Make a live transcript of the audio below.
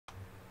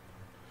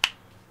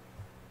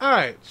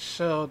Alright,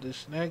 so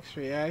this next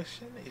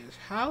reaction is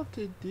how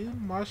to do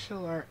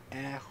martial art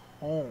at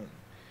home.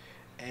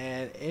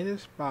 And it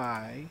is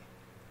by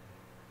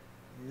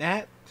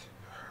Nat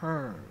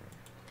Hearn.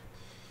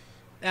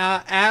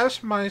 Now,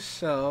 as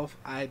myself,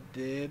 I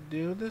did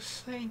do the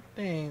same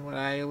thing when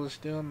I was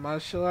doing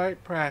martial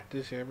art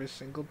practice every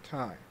single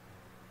time.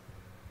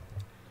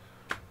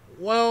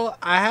 Well,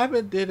 I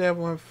haven't did that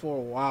one for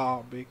a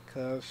while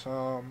because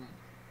I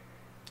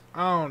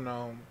don't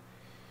know.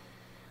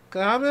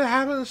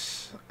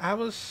 Cause I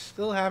was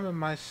still having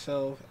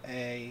myself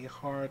a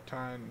hard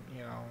time,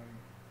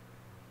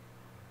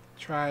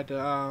 try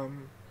to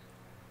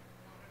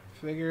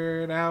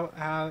figure it out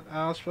how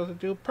I was supposed to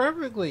do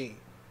perfectly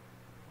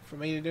for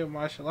me to do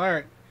martial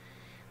art.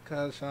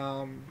 Cause it's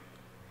all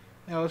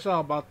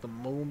about the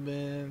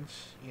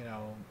movements,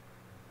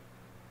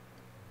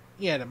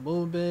 yeah, the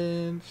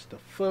movements, the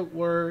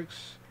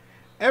footworks,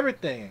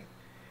 everything.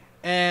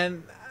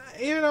 And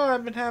even though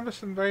I've been having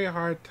some very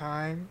hard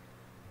time,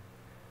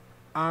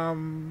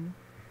 um,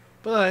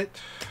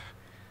 but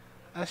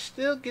I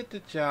still get the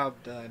job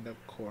done,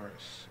 of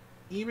course.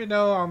 Even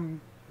though I'm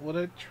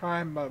gonna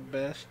try my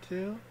best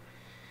to.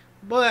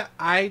 But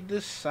I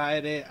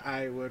decided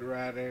I would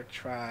rather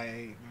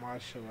try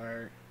martial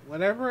art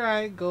whenever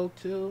I go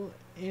to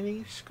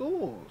any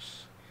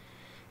schools.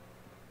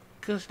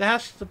 Because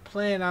that's the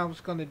plan. I was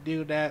going to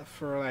do that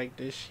for like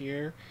this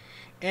year.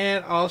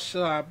 And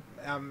also,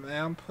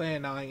 I'm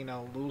planning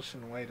on,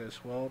 losing weight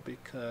as well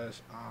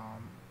because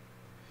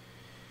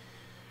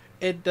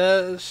it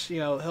does,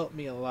 help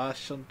me a lot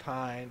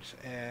sometimes.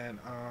 And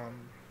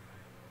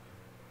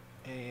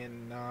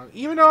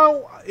even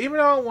though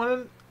I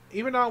want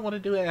to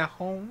do it at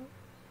home,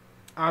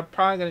 I'm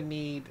probably gonna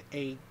need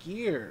a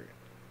gear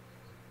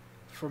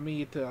for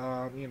me to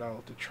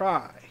to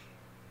try.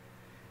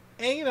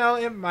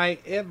 And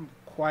it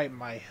quite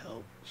might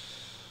help.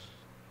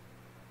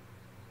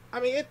 I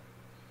mean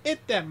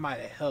it that might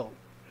help.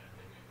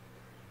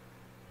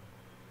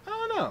 I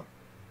don't know.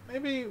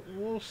 Maybe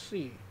we'll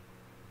see.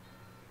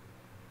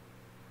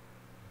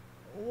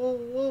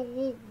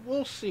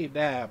 We'll see if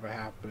that ever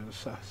happens.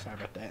 Sorry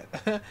about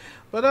that.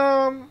 But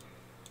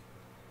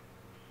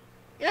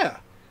yeah.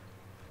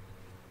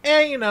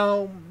 And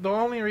the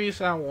only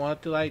reason I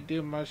want to like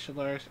do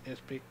martial arts is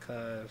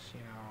because,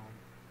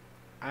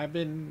 I've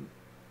been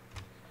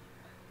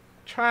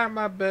trying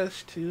my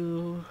best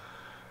to,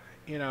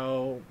 you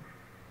know,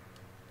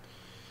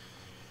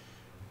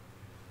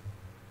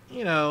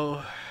 you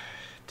know,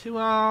 to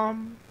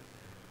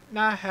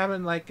not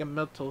having like a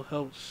mental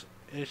health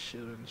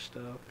issue and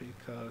stuff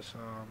because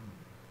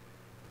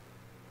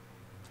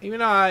even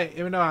though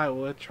I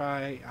would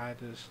try, I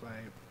just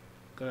like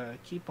gonna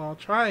keep on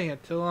trying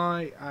until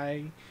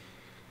I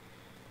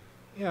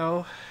you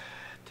know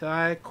till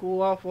I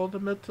cool off all the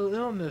mental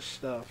illness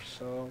stuff.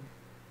 So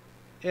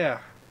yeah,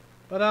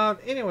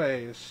 but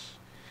anyways,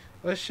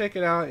 let's check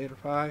it out in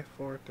 5,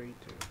 4, 3, 2.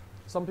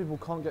 Some people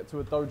can't get to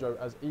a dojo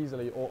as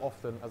easily or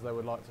often as they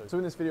would like to. So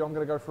in this video, I'm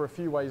going to go through a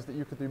few ways that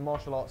you could do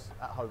martial arts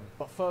at home.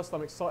 But first,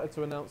 I'm excited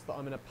to announce that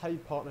I'm in a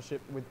paid partnership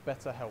with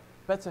BetterHelp.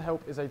 BetterHelp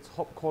is a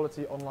top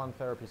quality online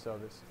therapy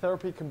service.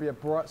 Therapy can be a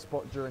bright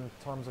spot during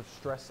times of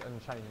stress and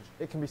change.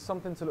 It can be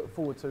something to look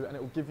forward to, and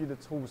it will give you the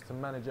tools to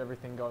manage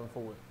everything going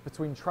forward.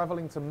 Between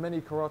traveling to many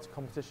karate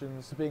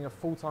competitions to being a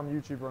full-time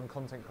YouTuber and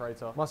content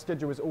creator, my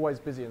schedule is always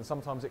busy and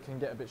sometimes it can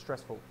get a bit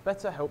stressful.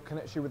 BetterHelp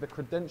connects you with a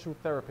credentialed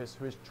therapist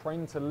who is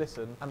trained to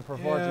listen and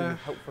provide you with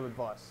helpful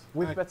advice.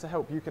 With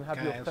BetterHelp, you can have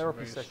your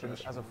therapy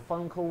sessions as a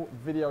phone call,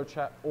 video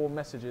chat, or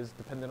messages,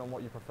 depending on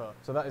what you prefer.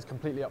 So that is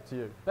completely up to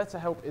you.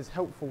 BetterHelp is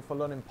helpful for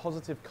learning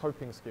positive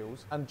coping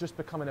skills and just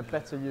becoming a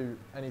better you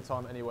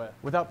anytime, anywhere.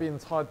 Without being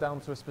tied down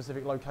to a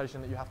specific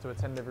location that you have to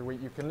attend every week,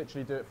 you can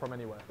literally do it from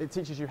anywhere. It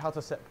teaches you how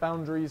to set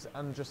boundaries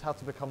and just how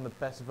to become the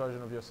best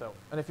version of yourself.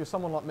 And if you're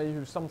someone like me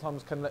who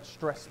sometimes can let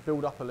stress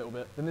build up a little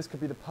bit, then this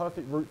could be the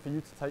perfect route for you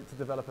to take to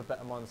develop a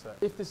better mindset.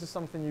 If this is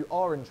something you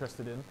are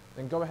interested in,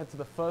 then go ahead to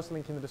the first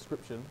link in the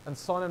description, and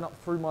signing up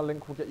through my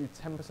link will get you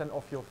 10%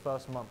 off your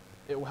first month.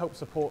 It will help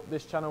support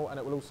this channel and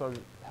it will also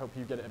help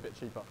you get it a bit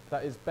cheaper.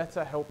 That is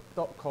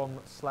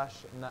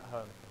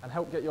betterhelp.com/nathern and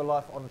help get your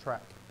life on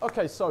track.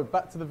 Okay, so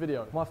back to the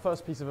video. My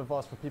first piece of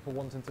advice for people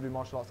wanting to do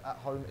martial arts at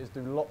home is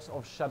do lots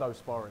of shadow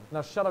sparring.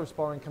 Now, shadow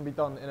sparring can be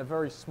done in a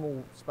very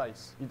small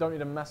space. You don't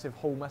need a massive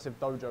hall, massive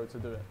dojo to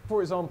do it.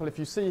 For example, if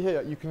you see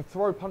here, you can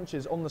throw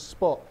punches on the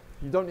spot.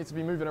 You don't need to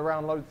be moving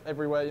around loads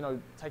everywhere,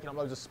 taking up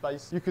loads of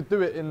space. You could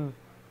do it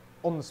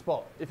on the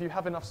spot. If you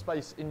have enough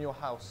space in your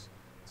house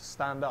to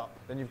stand up,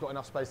 then you've got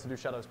enough space to do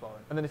shadow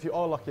sparring. And then if you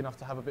are lucky enough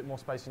to have a bit more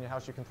space in your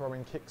house, you can throw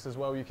in kicks as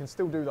well. You can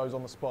still do those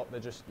on the spot. They're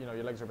just, your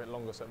legs are a bit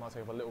longer, so it might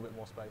take up a little bit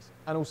more space.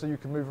 And also you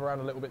can move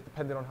around a little bit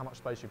depending on how much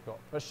space you've got.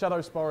 But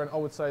shadow sparring, I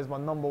would say, is my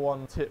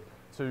 #1 tip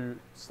to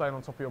staying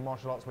on top of your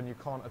martial arts when you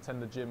can't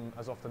attend the gym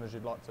as often as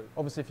you'd like to.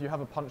 Obviously, if you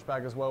have a punch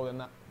bag as well,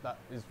 then that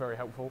is very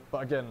helpful.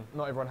 But again,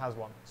 not everyone has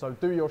one. So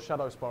do your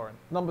shadow sparring.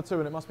 Number 2,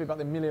 and it must be about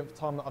the millionth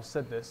time that I've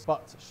said this,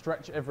 but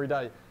stretch every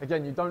day.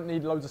 Again, you don't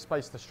need loads of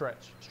space to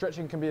stretch.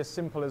 Stretching can be as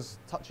simple as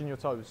touching your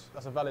toes.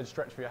 That's a valid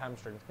stretch for your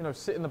hamstrings. You know,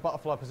 sit in the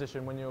butterfly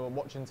position when you're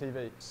watching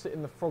TV. Sit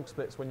in the frog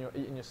splits when you're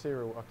eating your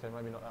cereal. Okay,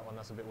 maybe not that one,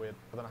 that's a bit weird.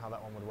 I don't know how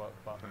that one would work,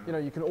 but you know,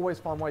 you can always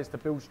find ways to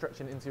build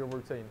stretching into your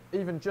routine.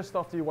 Even just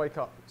after you wake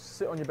up,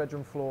 sit on your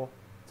bedroom floor,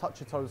 touch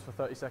your toes for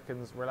 30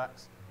 seconds,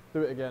 relax,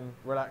 do it again,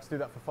 relax, do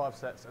that for 5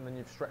 sets, and then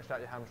you've stretched out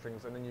your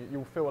hamstrings, and then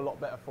you'll feel a lot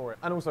better for it.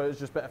 And also, it's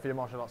just better for your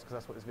martial arts, because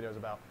that's what this video is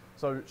about.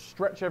 So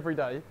stretch every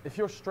day. If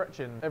you're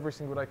stretching every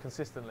single day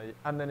consistently,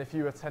 and then if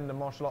you attend a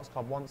martial arts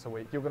club once a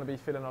week, you're going to be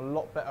feeling a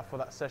lot better for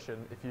that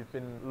session if you've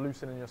been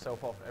loosening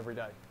yourself off every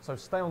day. So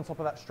stay on top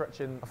of that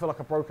stretching. I feel like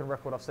a broken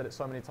record, I've said it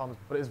so many times,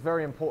 but it's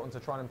very important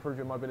to try and improve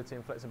your mobility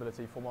and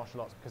flexibility for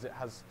martial arts, because it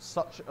has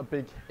such a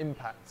big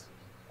impact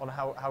on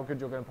how good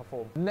you're going to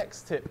perform.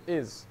 Next tip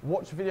is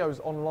watch videos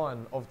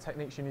online of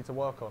techniques you need to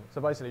work on.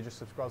 So basically just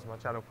subscribe to my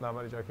channel. No, I'm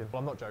only joking. Well,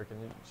 I'm not joking,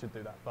 you should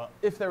do that. But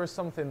if there is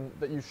something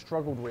that you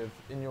struggled with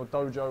in your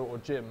dojo or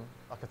gym,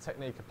 like a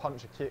technique, a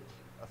punch, a kick,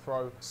 a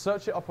throw,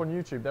 search it up on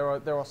YouTube.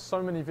 There are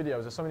so many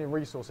videos, there's so many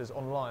resources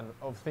online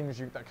of things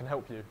that can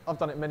help you. I've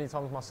done it many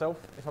times myself.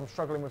 If I'm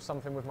struggling with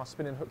something with my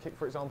spinning hook kick,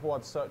 for example,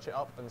 I'd search it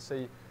up and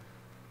see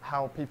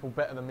how people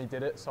better than me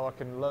did it, so I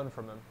can learn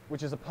from them,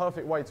 which is a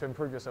perfect way to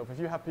improve yourself. If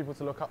you have people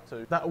to look up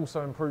to, that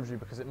also improves you,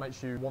 because it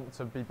makes you want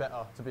to be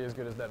better, to be as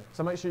good as them.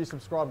 So make sure you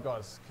subscribe,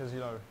 guys, because you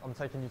know I'm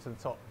taking you to the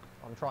top.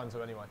 I'm trying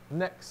to anyway.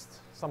 Next,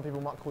 some people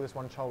might call this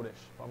one childish,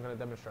 but I'm going to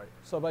demonstrate.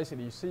 So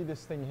basically, you see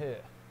this thing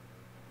here.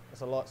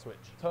 It's a light switch.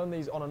 Turn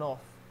these on and off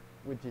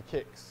with your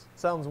kicks.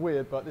 Sounds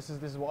weird, but this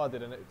is what I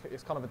did, and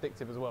it's kind of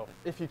addictive as well.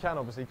 If you can,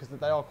 obviously, because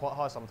they are quite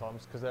high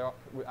sometimes, because they're up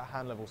at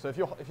hand level. So if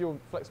you're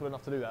flexible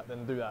enough to do that,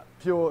 then do that.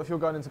 If you're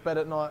going into bed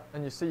at night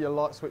and you see your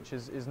light switch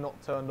is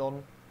not turned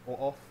on or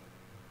off,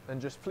 then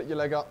just flick your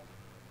leg up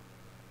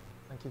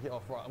and kick it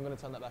off. Right, I'm going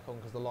to turn that back on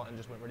because the lighting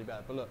just went really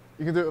bad. But look,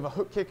 you can do it with a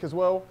hook kick as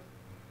well.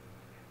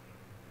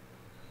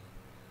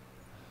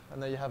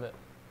 And there you have it.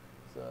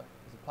 There's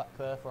a plaque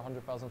there for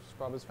 100,000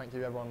 subscribers. Thank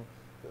you, everyone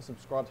that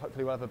subscribed.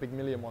 Hopefully we'll have a big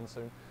million one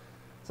soon.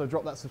 So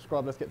drop that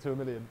subscribe, let's get to 1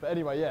 million. But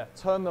anyway, yeah,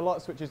 turn the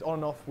light switches on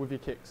and off with your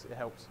kicks, it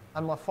helps.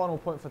 And my final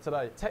point for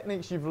today,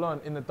 techniques you've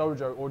learned in the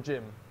dojo or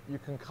gym, you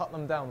can cut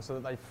them down so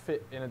that they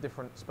fit in a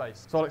different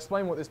space. So I'll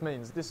explain what this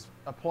means. This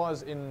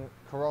applies in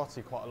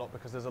karate quite a lot,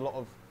 because there's a lot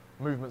of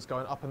movements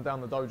going up and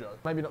down the dojo.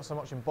 Maybe not so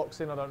much in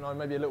boxing, I don't know,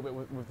 maybe a little bit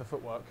with the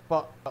footwork,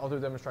 but I'll do a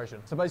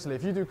demonstration. So basically,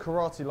 if you do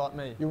karate like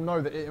me, you'll know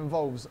that it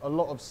involves a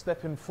lot of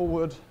stepping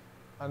forward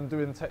and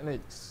doing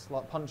techniques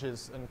like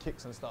punches and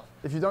kicks and stuff.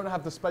 If you don't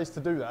have the space to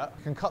do that,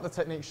 you can cut the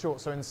technique short.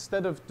 So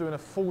instead of doing a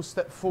full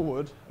step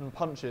forward and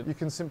punching, you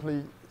can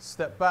simply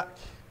step back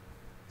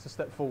to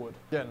step forward.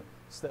 Again,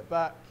 step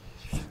back.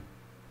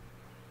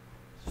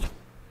 You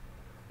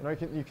know,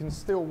 you can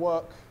still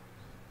work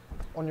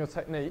on your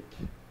technique,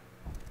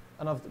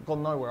 and I've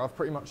gone nowhere. I've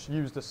pretty much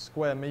used a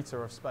square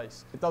meter of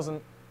space. It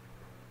doesn't,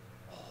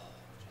 oh,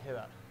 did you hear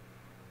that?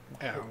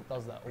 It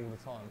does that all the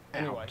time.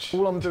 Anyway,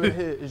 all I'm doing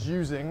here is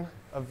using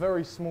a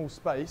very small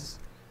space,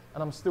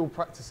 and I'm still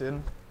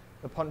practicing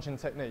the punching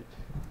technique.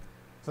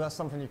 So that's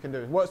something you can do.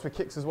 It works with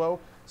kicks as well.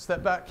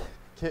 Step back,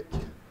 kick,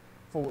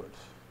 forward.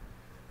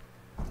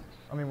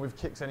 I mean, with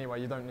kicks anyway,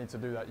 you don't need to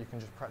do that. You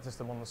can just practice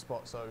them on the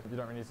spot, so you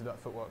don't really need to do that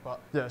footwork. But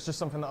yeah, it's just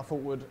something that I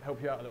thought would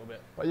help you out a little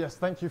bit. But yes,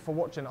 thank you for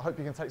watching. I hope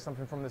you can take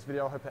something from this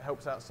video. I hope it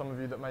helps out some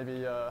of you that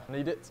maybe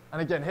need it. And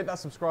again, hit that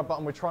subscribe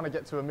button. We're trying to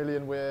get to 1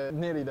 million. We're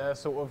nearly there,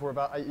 sort of. We're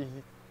about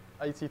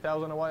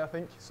 80,000 away, I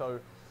think. So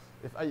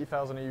if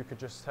 80,000 of you could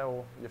just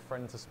tell your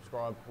friend to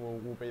subscribe, we'll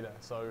be there.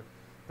 So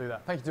do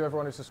that. Thank you to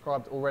everyone who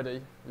subscribed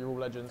already. You're all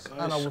legends.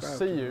 And I will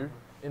see you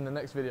in the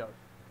next video.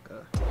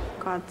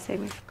 God save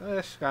me. Go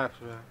ahead, subscribe.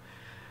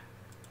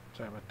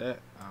 Sorry about that.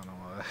 I don't know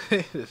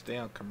why. This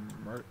damn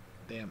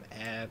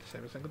ads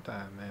every single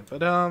time, man.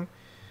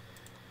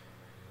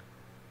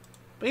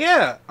 But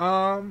yeah,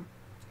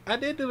 I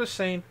did do the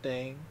same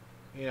thing,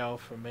 you know,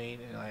 for me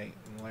to like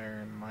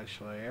learn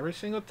martial art every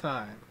single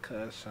time,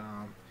 cause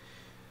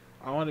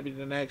I want to be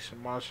the next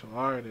martial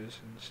artist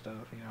and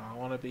stuff. You know, I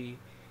want to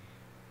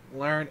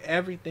learn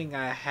everything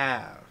I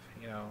have,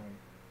 you know,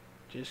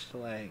 just to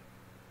like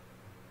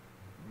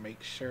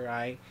make sure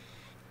I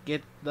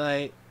get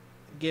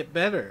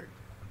better,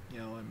 you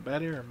know, and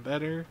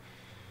better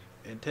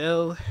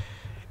until,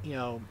 you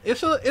know,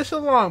 it's a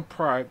long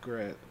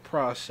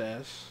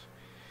process,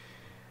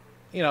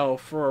 you know,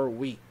 for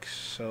weeks.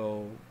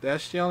 So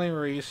that's the only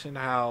reason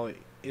how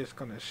it's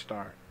gonna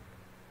start.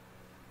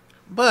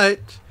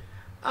 But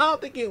I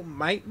don't think it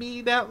might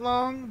be that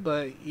long.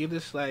 But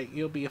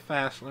you'll be a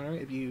fast learner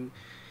if you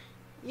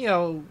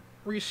know,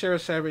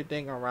 research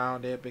everything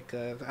around it,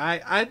 because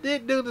I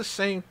did do the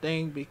same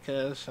thing,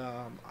 because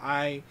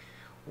I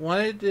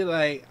wanted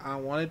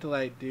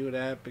to do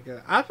that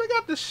because I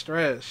forgot to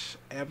stress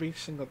every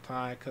single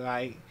time, because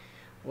I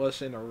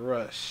was in a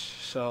rush.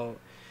 So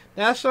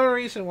That's the only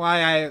reason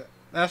why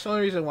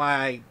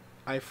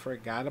I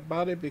forgot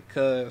about it,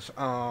 because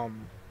I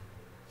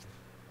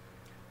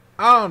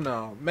don't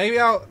know. Maybe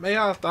I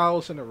thought I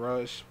was in a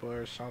rush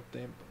or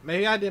something.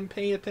 Maybe I didn't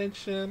pay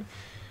attention.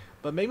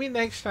 But maybe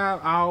next time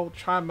I'll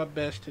try my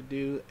best to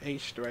do a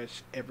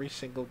stretch every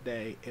single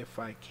day if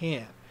I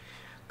can.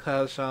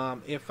 Cause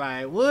if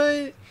I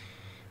would,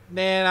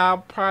 then I'll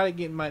probably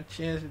get my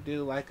chance to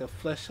do like a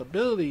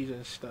flexibilities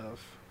and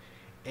stuff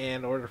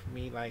in order for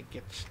me like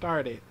get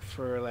started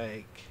for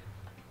like,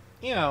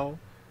 you know,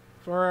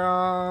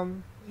 for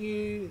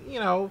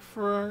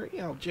for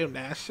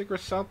gymnastic or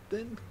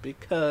something,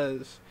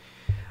 because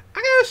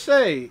I gotta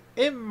say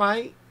it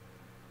might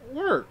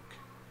work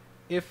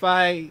if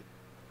I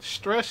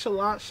stress a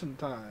lot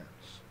sometimes.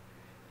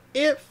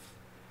 If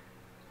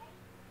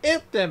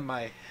that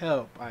might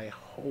help, I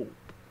hope.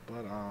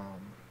 But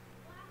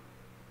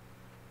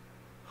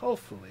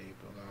hopefully.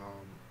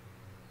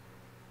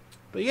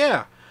 But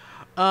yeah.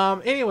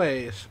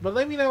 Anyways, but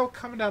let me know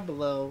comment down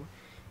below.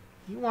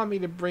 You want me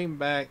to bring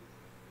back,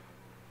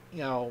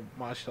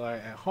 martial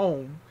art at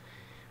home?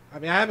 I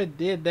mean, I haven't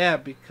did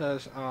that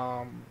because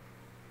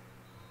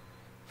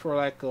for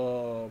like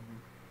for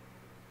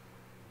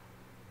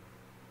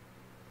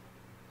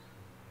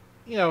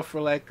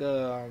like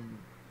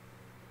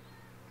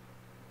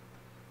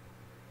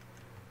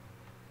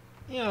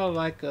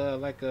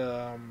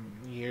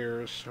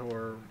years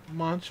or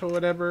months or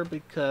whatever,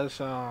 because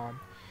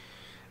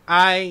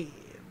I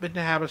been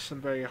having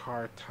some very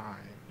hard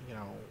time,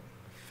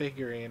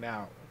 figuring it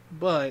out.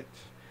 But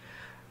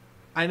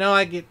I know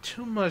I get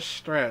too much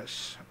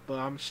stress, but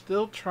I'm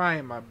still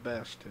trying my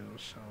best to.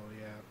 So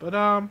yeah,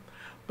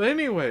 but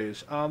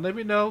anyways, let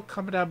me know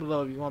comment down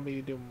below if you want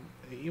me to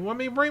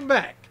bring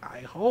back.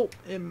 I hope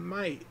it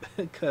might,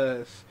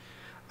 because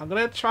I'm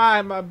gonna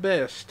try my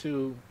best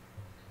to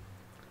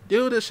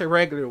do this a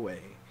regular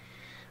way.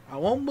 I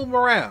won't move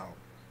around.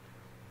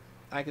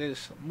 I can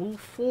just move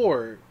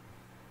forward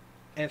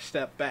and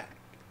step back.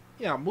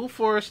 Move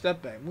forward,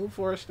 step back. Move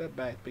forward, step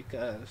back,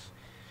 because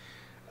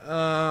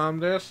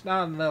there's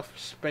not enough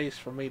space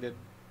for me to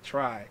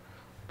try.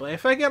 But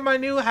if I get my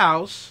new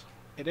house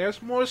and there's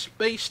more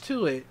space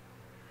to it,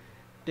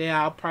 then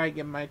I'll probably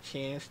get my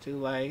chance to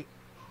like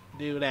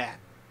do that.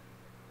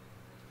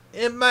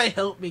 It might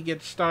help me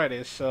get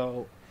started.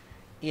 So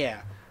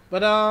yeah,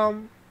 but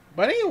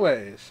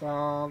anyways,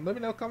 let me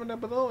know comment down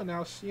below, and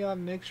I'll see you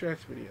on the next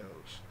React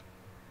videos.